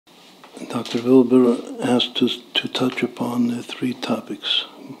Dr. Wilbur asked us to touch upon three topics: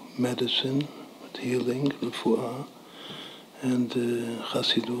 medicine, healing, refuah, and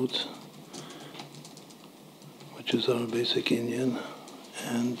Chassidut, which is our basic Inyan,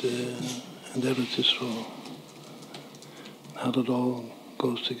 and Eretz Yisrael, how it all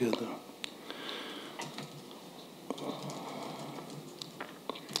goes together.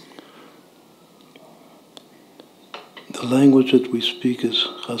 The language that we speak is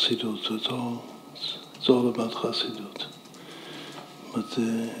Chassidut, so it's all about Chassidut. But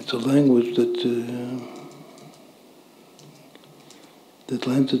it's a language that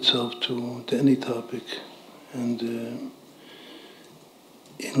lends itself to any topic and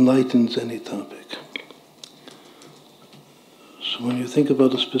enlightens any topic. So when you think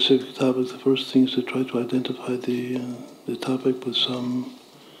about a specific topic, the first thing is to try to identify the topic with some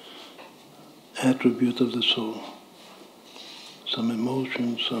attribute of the soul, some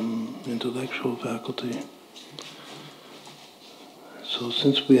emotion, some intellectual faculty. So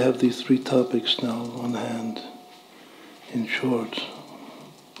since we have these three topics now on hand, in short,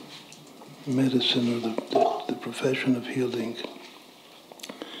 medicine, or the profession of healing,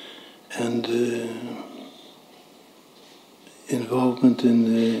 and involvement in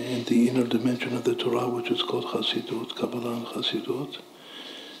the inner dimension of the Torah, which is called Chassidut, Kabbalah and Chassidut,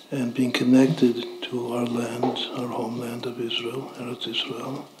 and being connected to our land, our homeland of Israel, Eretz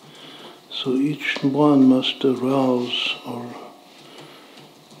Yisrael. So each one must arouse or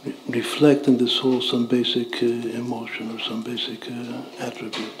reflect in the soul some basic emotion or some basic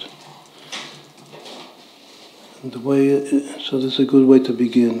attribute. And so this is a good way to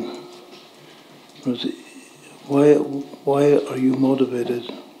begin. Why are you motivated?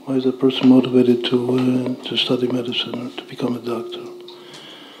 Why is a person motivated to study medicine or to become a doctor?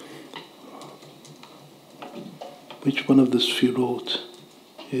 Which one of the sfirot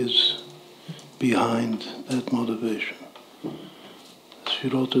is behind that motivation?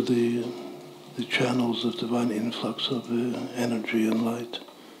 Sfirot are the channels of divine influx of energy and light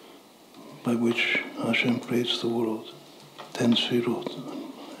by which Hashem creates the world. 10 sfirot.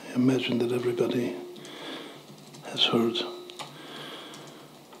 I imagine that everybody has heard.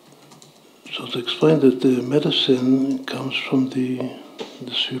 So to explain that the medicine comes from the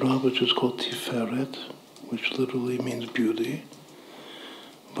sfirah which is called Tiferet, which literally means beauty,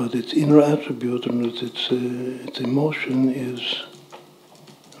 but its inner attribute and its emotion is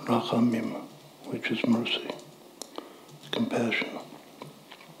Rachamim, which is mercy, compassion.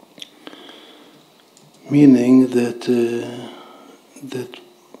 Meaning that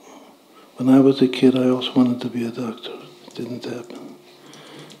when I was a kid, I also wanted to be a doctor. It didn't happen.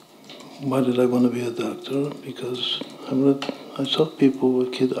 Why did I want to be a doctor? Because I saw people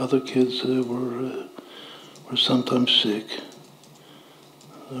with other kids were sometimes sick.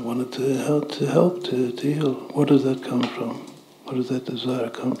 I wanted to help to heal. Where does that come from? Where does that desire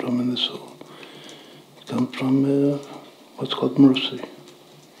come from in the soul? It comes from what's called mercy.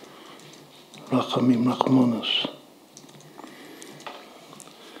 Rachamim, Rachmanos.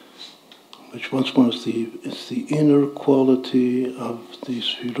 Which once more is the inner quality of the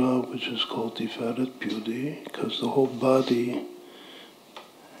Sfirah, which is called Tiferet, beauty, because the whole body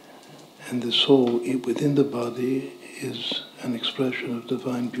and the soul within the body is an expression of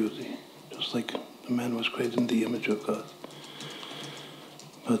divine beauty, just like the man was created in the image of God.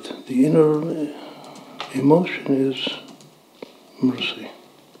 But the inner emotion is mercy.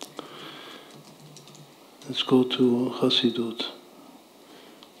 Let's go to Chassidut.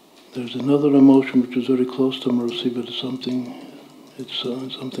 There's another emotion which is very close to mercy, but it's something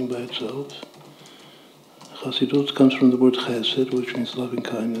by itself. Chassidut comes from the word chesed, which means loving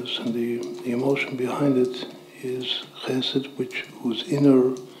kindness, and the emotion behind it is chesed, whose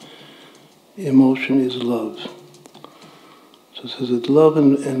inner emotion is love. So it says that love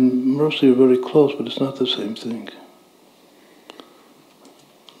and mercy are very close, but it's not the same thing.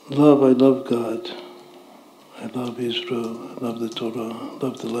 Love, I love God. I love Israel, I love the Torah, I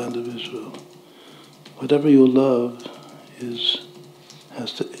love the land of Israel. Whatever you love is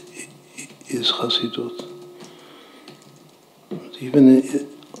Chassidut. Even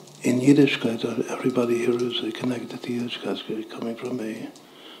in Yiddishkeit, everybody here is connected to Yiddishkeit, coming from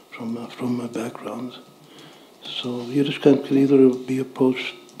a background. So Yiddishkeit can either be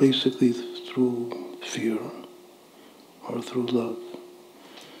approached basically through fear or through love.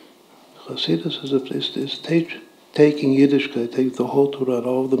 Chassidus is taking Yiddishkeit, taking the whole Torah,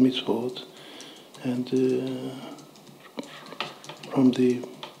 all the mitzvot, and from the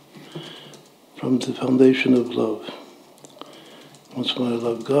foundation of love. Once more, I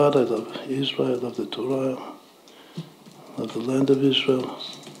love God, I love Israel, I love the Torah, I love the land of Israel.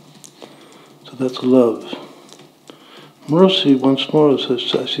 So that's love. Mercy, once more,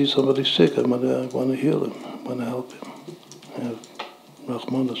 says, I see somebody sick, I want to heal him, I want to help him. I have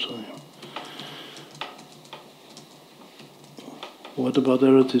Rahmanas on him. What about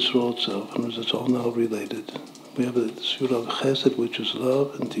Eretz Yisrael itself? And it's all now related. We have the Surah of Chesed, which is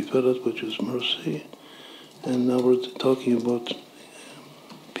love, and Tiferet, which is mercy. And now we're talking about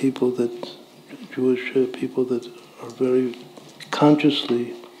people that, Jewish people that are very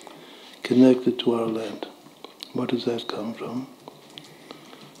consciously connected to our land. Where does that come from?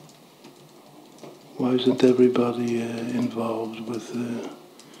 Why isn't everybody involved with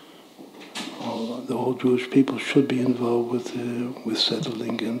the whole Jewish people should be involved with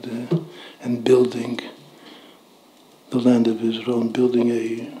settling and building the land of Israel and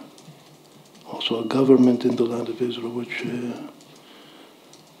building also a government in the land of Israel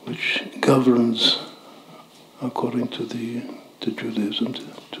which governs according to Judaism,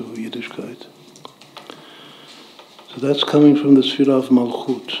 to Yiddishkeit. So that's coming from the Sfirah of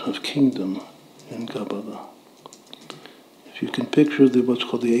Malchut, of kingdom in Kabbalah. If you can picture what's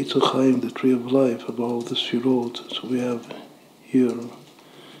called the Eitz HaChaim, the tree of life, of all the Sfirot, so we have here,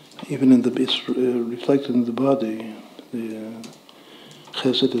 even in reflected in the body, the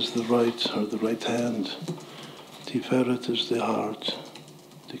Chesed is the right hand, Tiferet is the heart,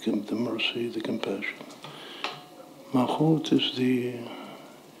 the mercy, the compassion. Malchut is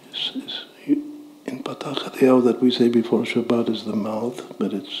in Patach Eliyahu that we say before Shabbat is the mouth,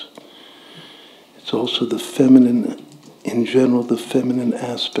 but it's also the feminine, in general, the feminine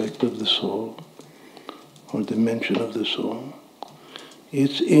aspect of the soul, or dimension of the soul.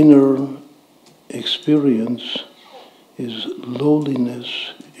 Its inner experience is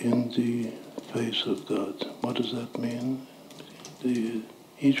lowliness in the face of God. What does that mean?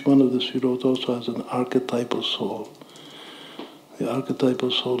 Each one of the Sfirot also has an archetypal soul. The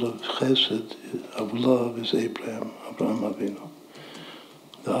archetypal soul of Chesed, of love, is Abraham Avinu.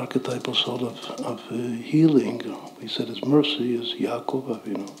 The archetypal soul of healing, we said is mercy, is Yaakov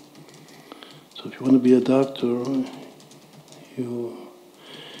Avinu. So if you want to be a doctor,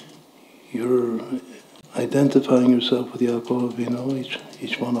 you're identifying yourself with Yaakov Avinu.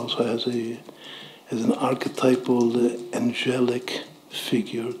 Each one also has an archetypal, angelic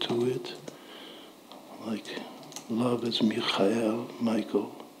figure to it. Like love is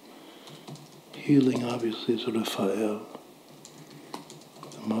Michael. Healing, obviously, is Raphael,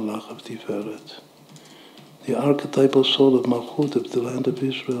 the Malach of Tiferet. The archetypal soul of Malchut, of the land of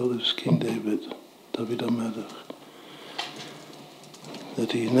Israel, is King David HaMelech.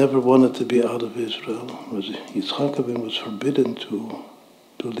 That he never wanted to be out of Israel. Yitzchak Avinu was forbidden to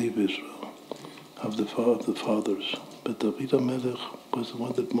leave Israel, of the fathers. But David HaMelech was the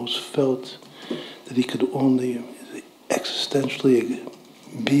one that most felt that he could only existentially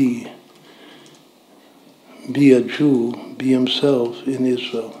be a Jew, be himself in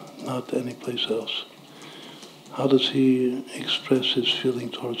Israel, not any place else. How does he express his feeling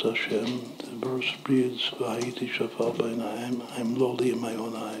towards Hashem? The verse reads, "V'hayiti shafal b'einayim," I'm lowly in my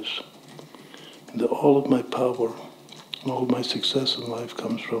own eyes. And all of my power, all of my success in life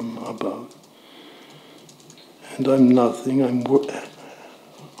comes from above. And I'm nothing, I'm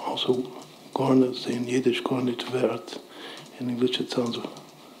also gornet, in Yiddish, gornet wert. In English it sounds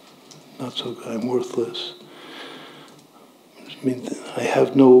not so good, I'm worthless. I mean, I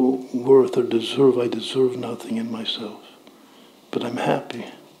have no worth or I deserve nothing in myself. But I'm happy.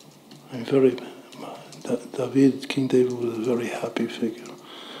 King David was a very happy figure.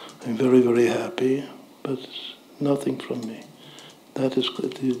 I'm very, very happy, but it's nothing from me. That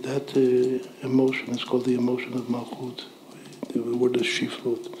emotion is called the emotion of Malchut. The word is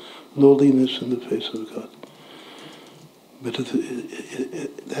Shiflut, lowliness in the face of God. But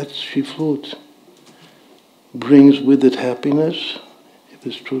that Shiflut brings with it happiness, if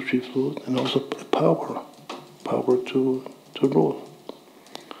it's true Shiflut, and also power to rule.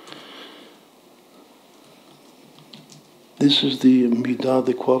 This is the midah,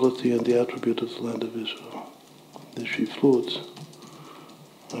 the quality and the attribute of the land of Israel, the Shiflut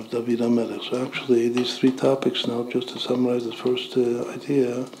of David HaMelech. So actually, these three topics now, just to summarize the first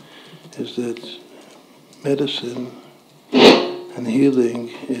idea, is that medicine and healing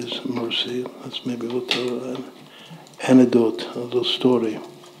is mercy. That's maybe we'll tell an anecdote, a little story.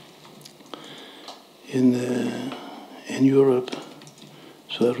 In Europe,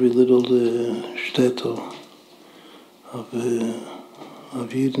 so every little shtetl of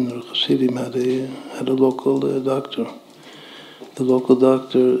Yidden or Chassidim had a local doctor. The local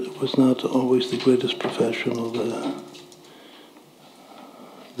doctor was not always the greatest professional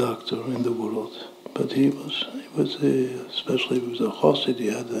doctor in the world, but he was especially if he was a chassid, he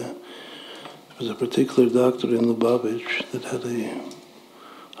had was a particular doctor in Lubavitch that had a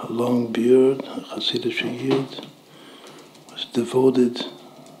long beard, a Hasidic Yid, was devoted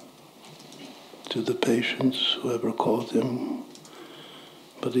to the patients, whoever called him,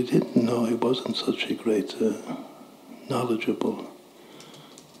 but he didn't know he wasn't such a great, knowledgeable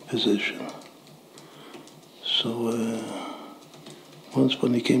physician. So once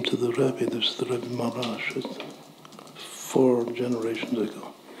when he came to the Rebbe, this is the Rebbe Marash, 4 generations ago,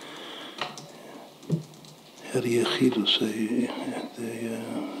 he had a yechidus,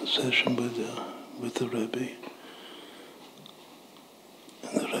 a session with the Rebbe.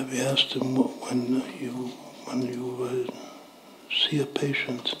 And the Rebbe asked him, when you see a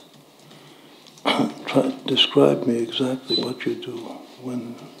patient, describe me exactly what you do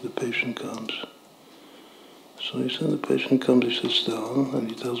when the patient comes. So he said, the patient comes, he sits down, and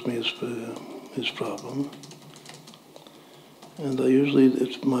he tells me his problem. And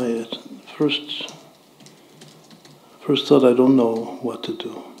it's my first thought, I don't know what to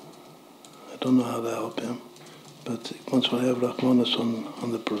do. I don't know how to help him. But once I have Rahmanas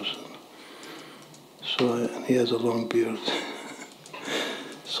on the person. And he has a long beard.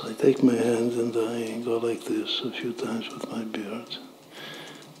 So I take my hand and I go like this a few times with my beard.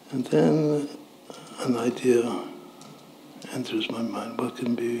 And then an idea enters my mind. What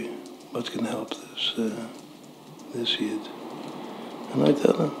can help this Yid? And I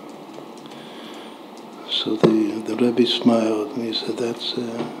tell him. So the Rebbe smiled and he said,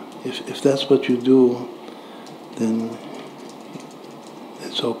 if that's what you do, then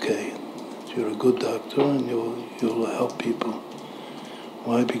it's okay. You're a good doctor and you'll help people.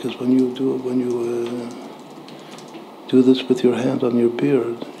 Why? Because when you do this with your hand on your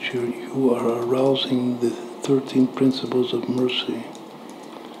beard, you are arousing the 13 principles of mercy,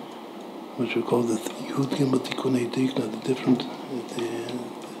 which are called the Yud Gimel Tikunei Dikna,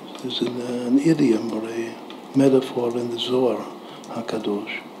 there's an idiom or a metaphor in the Zohar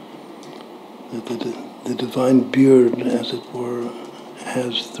HaKadosh, that the divine beard, as it were,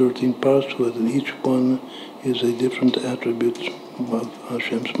 has 13 parts to it, and each one is a different attribute of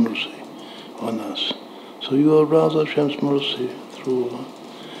Hashem's mercy on us. So you arouse Hashem's mercy through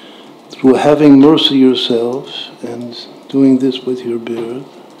having mercy yourself and doing this with your beard,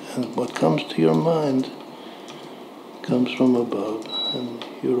 and what comes to your mind comes from above, and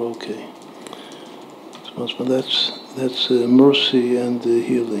you're okay. So that's mercy and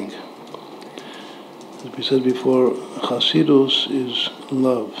healing. As we said before, Chasidus is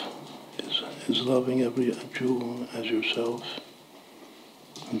love, is loving every Jew as yourself,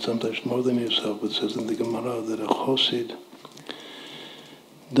 and sometimes more than yourself. It says in the Gemara that a Chosid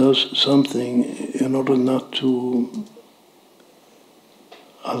does something in order not to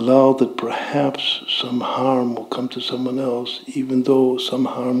allow that perhaps some harm will come to someone else, even though some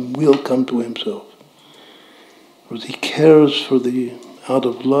harm will come to himself. Because he cares out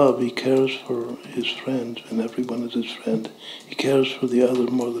of love, he cares for his friend, and everyone is his friend. He cares for the other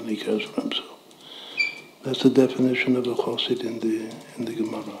more than he cares for himself. That's the definition of a chosid in the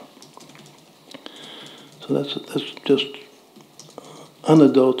Gemara. So that's just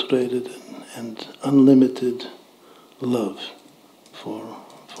unadulterated and unlimited love for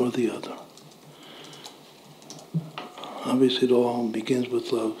the other. Obviously, it all begins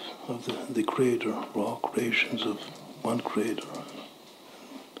with love of the Creator. We're all creations of one Creator,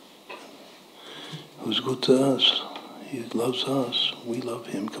 who's good to us. He loves us. We love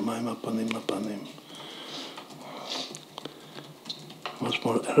Him. Kamayim apanim apanim. What's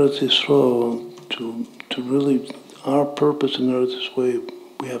more, Eretz Yisrael, to really, our purpose in Eretz Yisrael,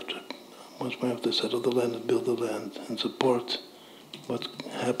 we have to settle the land and build the land and support what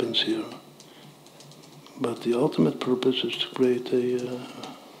happens here. But the ultimate purpose is to create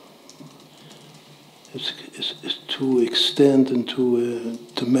is to extend and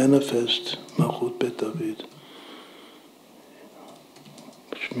to manifest Malchut Bet David,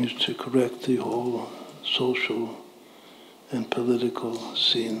 which means to correct the whole social and political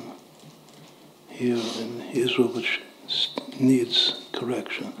scene here in Israel, which needs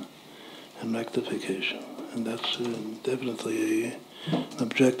correction and rectification. And that's definitely an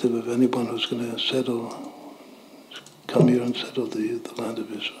objective of anyone who's going to come here and settle the land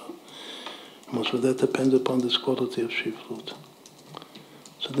of Israel. Most of that depends upon this quality of shiflut.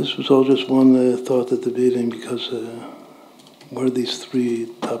 So this was all just one thought at the beginning, because where these 3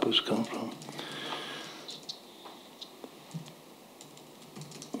 topics come from.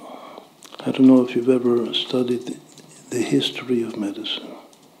 I don't know if you've ever studied the history of medicine.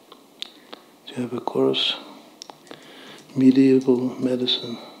 Do you have a course? Medieval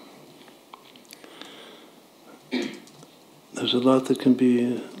medicine. There's a lot that can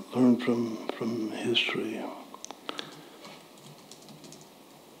be learn from history.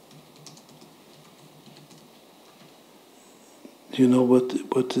 Do you know what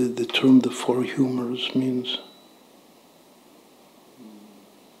the term the four humors means?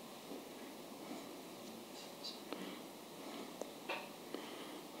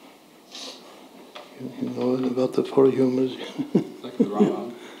 You know about the four humors? Like the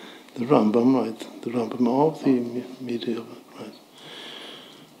Rambam. The Rambam, right. The Rambam, all the media, right.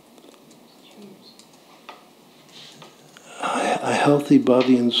 A healthy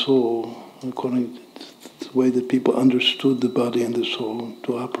body and soul, according to the way that people understood the body and the soul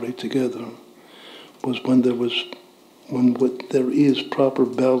to operate together, was when there is proper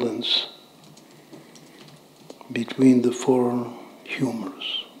balance between the four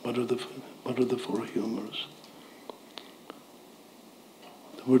humors. What are the four humors?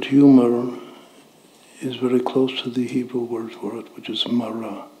 The word humor is very close to the Hebrew word for it, which is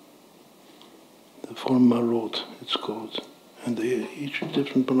mara. The four marot, it's called. And each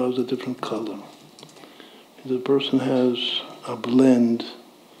different mara has a different color. The person has a blend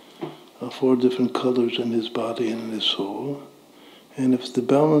of four different colors in his body and in his soul. And if the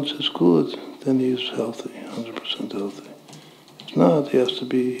balance is good, then he is healthy, 100% healthy. If not, he has to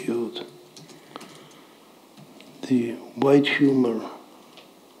be healed. The white humor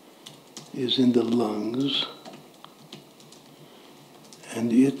is in the lungs,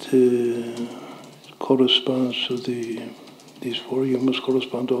 and it corresponds to these four humors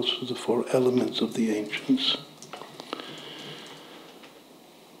correspond also to the four elements of the ancients.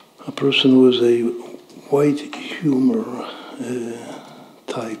 A person who is a white humor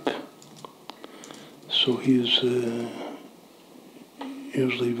type, so he is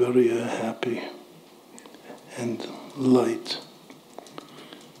usually very happy and light,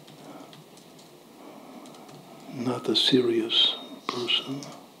 not a serious person,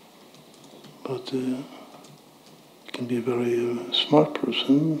 but can be a very smart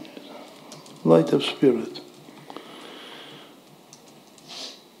person, light of spirit.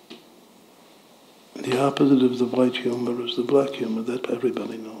 The opposite of the white humor is the black humor, that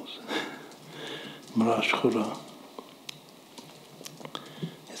everybody knows. Marash Chora.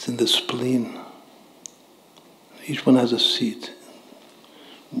 It's in the spleen. Each one has a seat.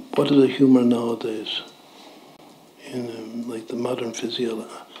 What is a humor nowadays? In like the modern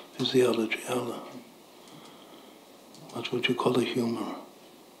physiology, Allah. What's what you call a humor?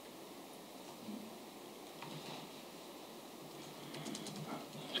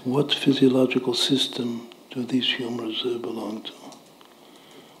 What physiological system do these humors belong to?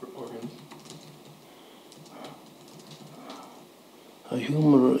 Organs. A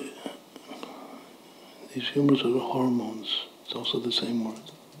humor, these humors are hormones. It's also the same word.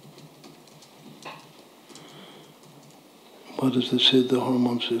 What is the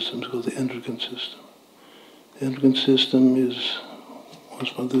hormone system? It's called the endocrine system. The endocrine system was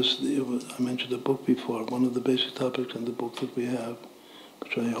one of this, I mentioned the book before, one of the basic topics in the book that we have,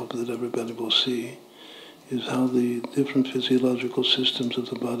 which I hope that everybody will see, is how the different physiological systems of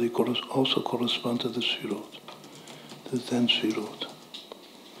the body also correspond to the Sfirot, the 10 Sfirot.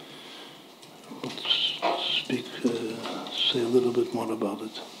 We'll say a little bit more about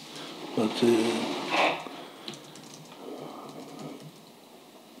it. But the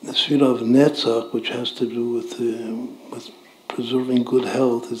Sfira of Netzach, which has to do with preserving good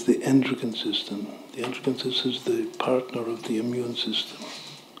health, is the endocrine system. The endocrine system is the partner of the immune system.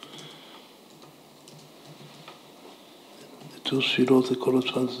 The two Sfirot that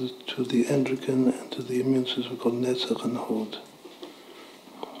correspond to the endocrine and to the immune system are called Netzach and Hod.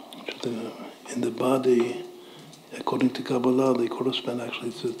 In the body, according to Kabbalah, they correspond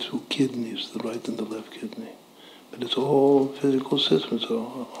actually to the two kidneys, the right and the left kidney. But it's all physical systems,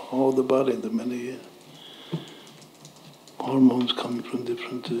 all the body, the many hormones coming from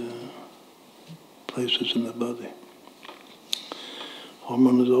different places in the body.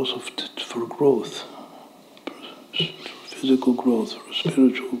 Hormone is also for growth, for physical growth, for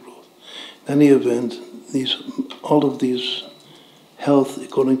spiritual growth. In any event, all of these health,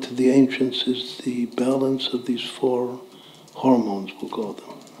 according to the ancients, is the balance of these four hormones, we'll call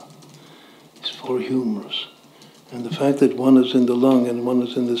them, these four humors. And the fact that one is in the lung, and one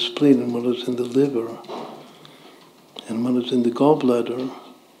is in the spleen, and one is in the liver, and one is in the gallbladder,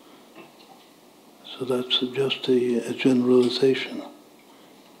 so that's just a generalization.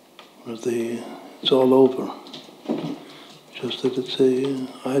 It's all over. Just that it's a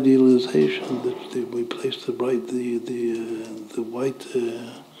idealization that we place the white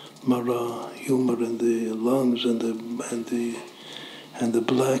mara humor in the lungs and the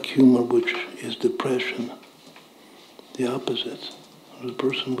black humor, which is depression. The opposite, There's a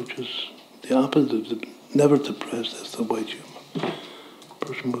person which is the opposite, never depressed, that's the white humor. A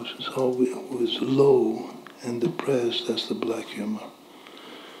person who is low and depressed, that's the black humor.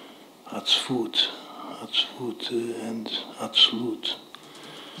 Atzvut and Atzlut,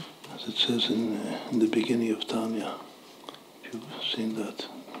 as it says in the beginning of Tanya. If you've seen that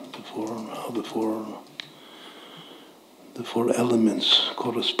before, how the four elements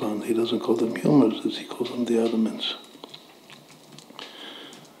correspond. He doesn't call them humors, as he calls them the elements.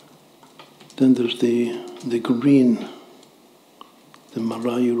 Then there's the green, the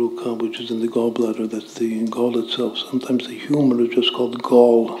Marayiruka, which is in the gallbladder. That's the gall itself. Sometimes the humor is just called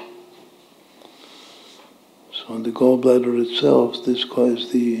gall. So in the gallbladder itself, this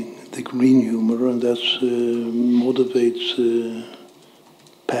is the green humor, and that motivates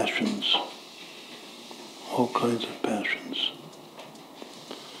passions, all kinds of passions.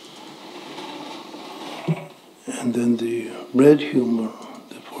 And then the red humor,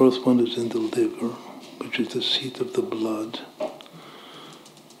 the fourth one, is in the liver, which is the seat of the blood.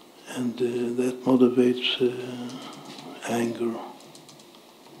 And that motivates anger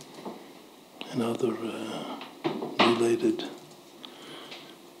and other related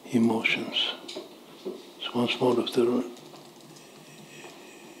emotions. So once more,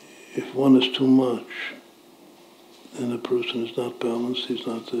 if one is too much, then a person is not balanced, he's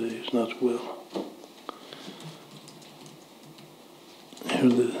not well. Here,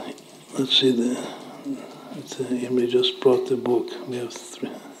 let's see, Imre just brought the book. We have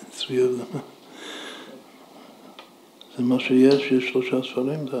three of them. The Masha Yesh Shlosha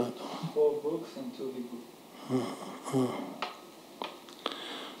Sfarim, that. 4 books and 2 Hebrew.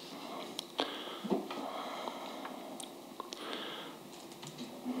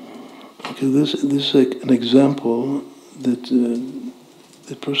 Okay, this is an example that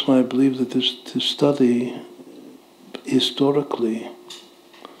personally I believe that to study historically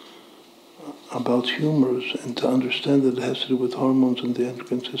about humors and to understand that it has to do with hormones and the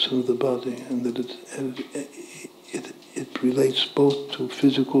endocrine system of the body, and that it relates both to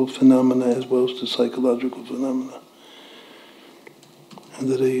physical phenomena as well as to psychological phenomena, and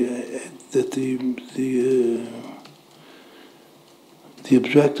that the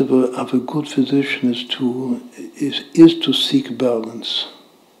objective of a good physician is to seek balance,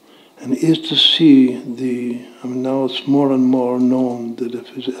 and is to see now it's more and more known that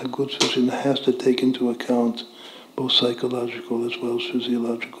a good physician has to take into account both psychological as well as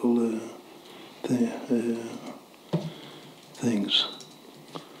physiological things.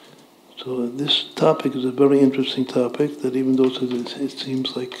 So this topic is a very interesting topic that, even though it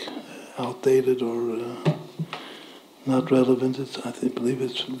seems like outdated or not relevant, I believe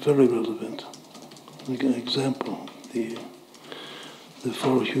it's very relevant. Like an example, the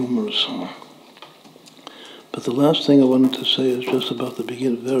 4 humors. But the last thing I wanted to say is just about the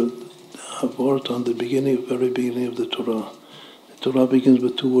beginning, a word on the very beginning of the Torah. The Torah begins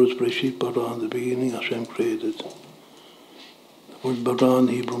with 2 words, Breshit bara. In the beginning, Hashem created. The word bara in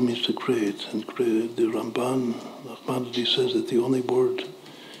Hebrew means to create. And the Ramban, Nachmanides, says that the only word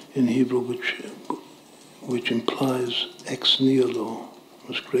in Hebrew which implies ex nihilo,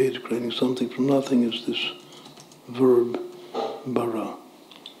 was creating something from nothing, is this verb bara,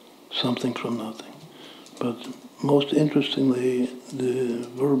 something from nothing. But most interestingly, the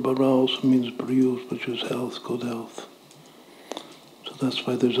verb bara also means briut, which is health, good health. So that's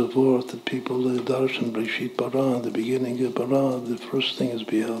why there's a word that people darshan, Breshit bara, the beginning of bara, the first thing is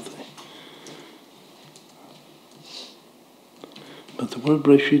be healthy. But the word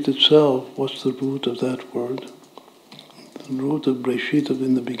Breshit itself, what's the root of that word? The root of Breshit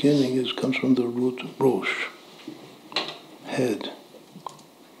in the beginning comes from the root Rosh, head.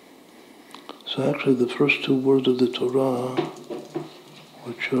 So actually the first 2 words of the Torah,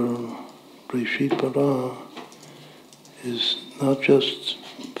 which are Breshit bara, is not just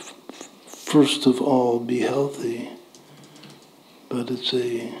first of all be healthy, but it's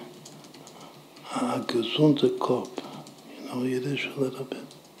a gesunde Kopf. Yiddish a little bit.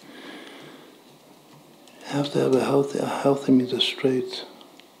 You have to have a healthy means a straight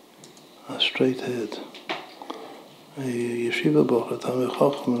head. A yeshiva bocher, Talmid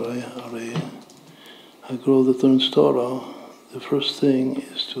Chacham, a girl that learns Torah, the first thing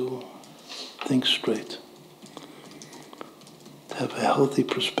is to think straight, to have a healthy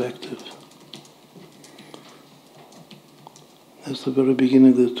perspective. That's the very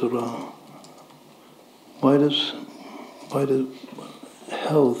beginning of the Torah. Why does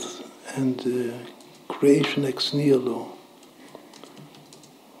health and creation ex nihilo,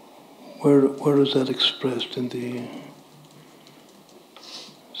 where is that expressed in the,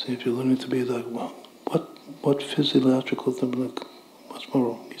 say if you're learning to be like, what physiological, what much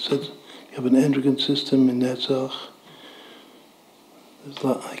more. He said you have an endocrine system in Netzach.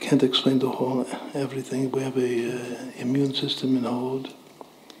 I can't explain the whole everything. We have a immune system in Hod.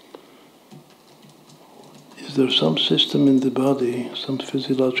 Is there some system in the body, some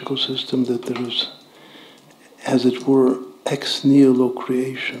physiological system that there is, as it were, ex nihilo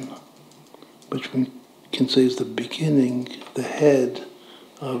creation, which we can say is the beginning, the head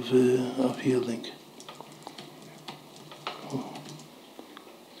of healing?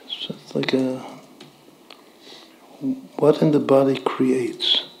 It's like what in the body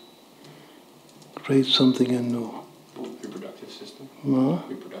creates something anew. Reproductive system. No?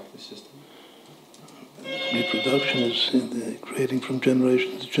 Reproductive system. Reproduction is in the creating from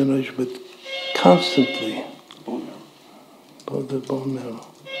generation to generation, but constantly. Bone marrow. The bone marrow.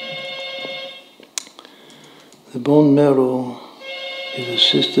 The bone marrow is a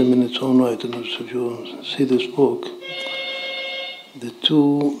system in its own right. And if you see this book, the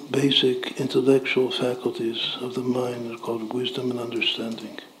two basic intellectual faculties of the mind are called wisdom and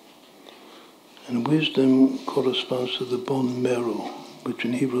understanding. And wisdom corresponds to the bone marrow, which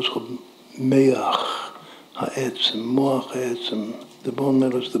in Hebrew is called meach ha'etzem, moach ha'etzem. The bone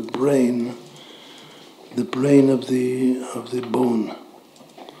marrow is the brain of the bone.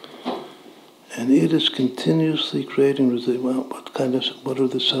 And it is continuously creating, what are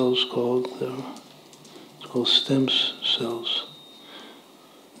the cells called? It's called stem cells.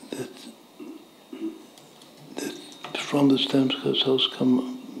 That from the stem cells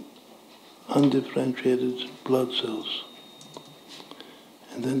come undifferentiated blood cells.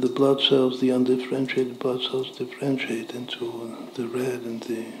 And then the blood cells, the undifferentiated blood cells, differentiate into the red and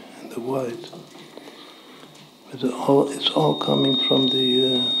the white. But it's all coming from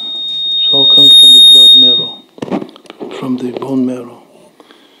the blood marrow, from the bone marrow.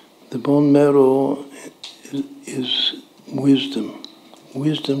 The bone marrow is wisdom.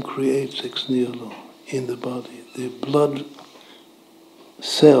 Wisdom creates ex nihilo in the body. The blood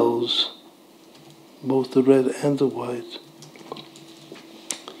cells, both the red and the white,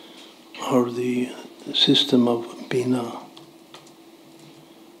 are the system of Binah.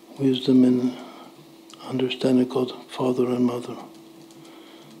 Wisdom and understanding called father and mother.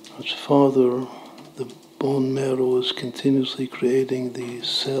 As father, the bone marrow is continuously creating the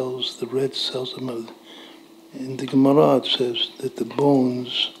cells, the red cells of mother. In the Gemara it says that the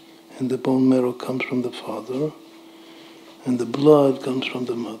bones and the bone marrow comes from the father, and the blood comes from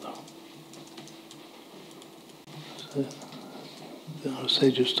the mother. So, our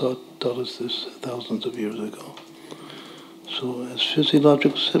sages taught us this thousands of years ago. So as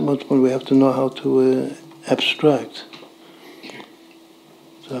physiological, much more we have to know how to abstract.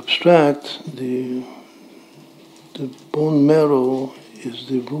 To abstract, the bone marrow is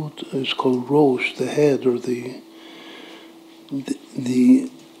the root, is called rosh, the head, or the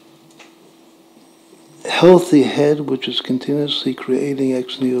healthy head, which is continuously creating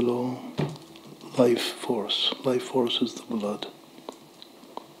ex nihilo life force. Life force is the blood.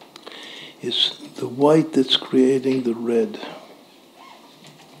 It's the white that's creating the red.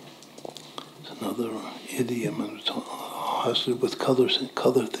 It's another idiom, and it has to do with colors and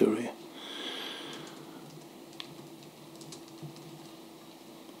color theory.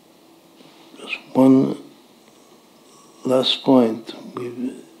 Just one last point.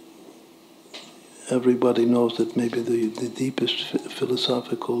 Everybody knows that maybe the deepest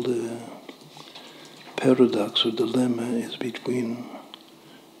philosophical paradox or dilemma is between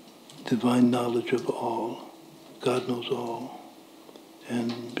divine knowledge of all, God knows all,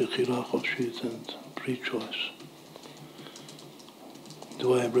 and Bechira Choshit, and free choice.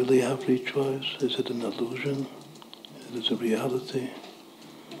 Do I really have free choice? Is it an illusion? Is it a reality?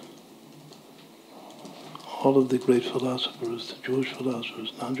 All of the great philosophers, the Jewish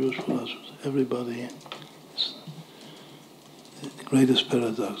philosophers, non-Jewish philosophers, everybody, it's the greatest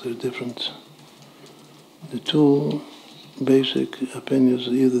paradox. They're different. The two basic opinions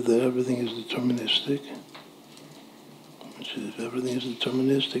are either that everything is deterministic, which is if everything is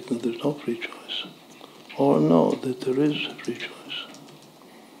deterministic, then there's no free choice, or no, that there is free choice.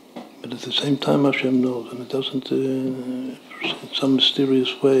 But at the same time, Hashem knows, and it doesn't, in some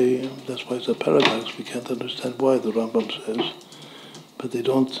mysterious way, that's why it's a paradox. We can't understand why, the Rambam says, but it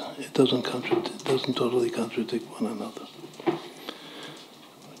doesn't totally contradict one another.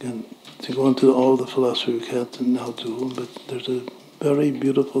 Again, to go into all the philosophy we can't now do, but there's a very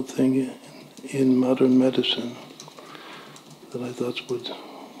beautiful thing in modern medicine that I thought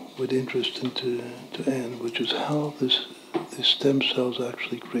would interest into to end, which is how the stem cells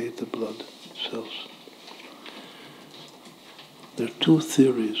actually create the blood cells. There are two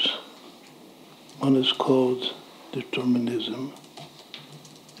theories. One is called determinism,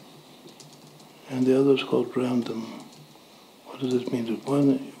 and the other is called random. What does it mean? That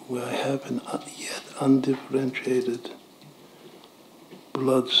one where I have an yet undifferentiated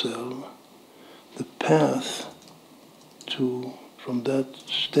blood cell, the path from that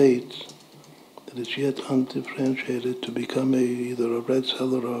state that is yet undifferentiated to become either a red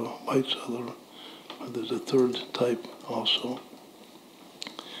cell or a white cell, or there's a third type also.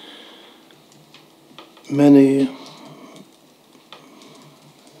 Many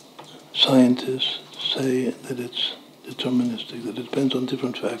scientists say that it's deterministic, that it depends on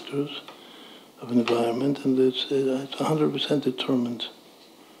different factors of an environment, and it's 100% determined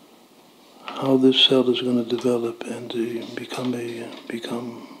how this cell is going to develop and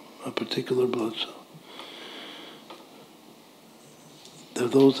become a particular blood cell. There are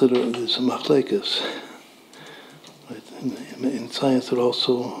those that are, there's some machlekes. Right? In science there are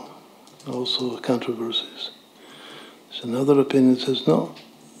also controversies. There's another opinion that says no,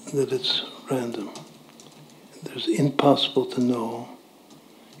 that it's random. There's impossible to know,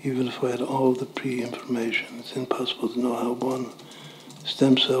 even if I had all of the pre-information, it's impossible to know how one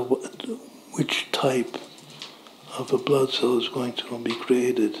stem cell, which type of a blood cell is going to be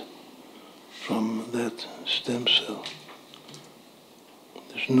created from that stem cell.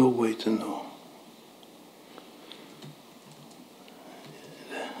 There's no way to know.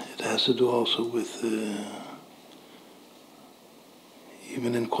 It has to do also with,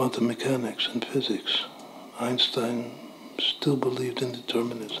 even in quantum mechanics and physics, Einstein still believed in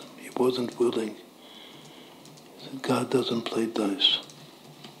determinism. He wasn't willing. He said, God doesn't play dice.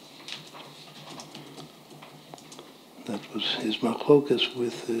 That was his machlokas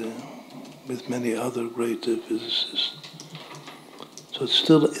with many other great physicists. So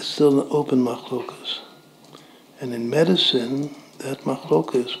it's still an open machlokas. And in medicine, that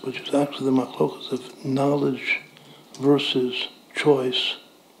machlokas, which is actually the machlokas of knowledge versus choice,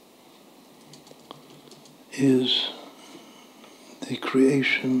 is the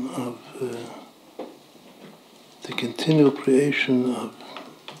creation of, the continual creation of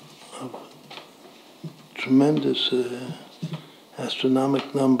tremendous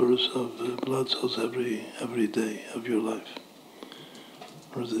astronomical numbers of blood cells every day of your life.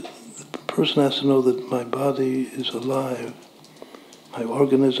 Or the person has to know that my body is alive, my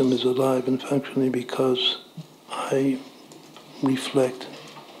organism is alive and functioning because I reflect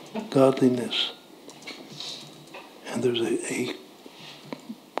godliness. And there's a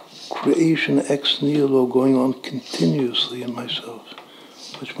creation ex nihilo going on continuously in myself,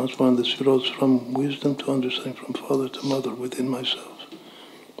 which must find the spheros from wisdom to understanding, from father to mother within myself.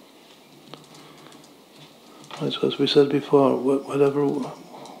 Right, so as we said before, whatever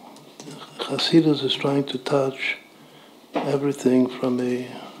Hasidus is trying to touch everything from a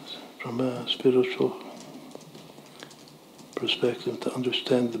spiritual perspective, to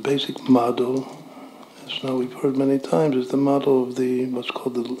understand the basic model, as now we've heard many times, is the model of what's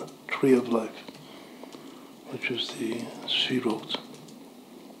called the tree of life, which is the Sfirot.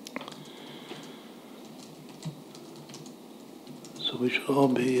 So we should all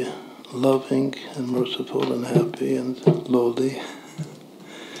be loving and merciful and happy and lowly,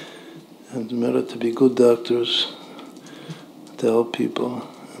 and merit to be good doctors, to help people,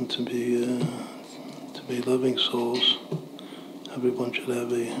 and to be loving souls. Everyone should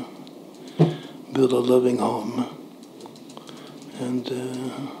build a loving home, and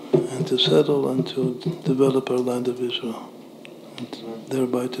to settle and to develop our land of Israel, and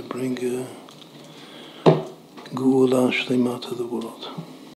thereby to bring Geula Shlema to the world.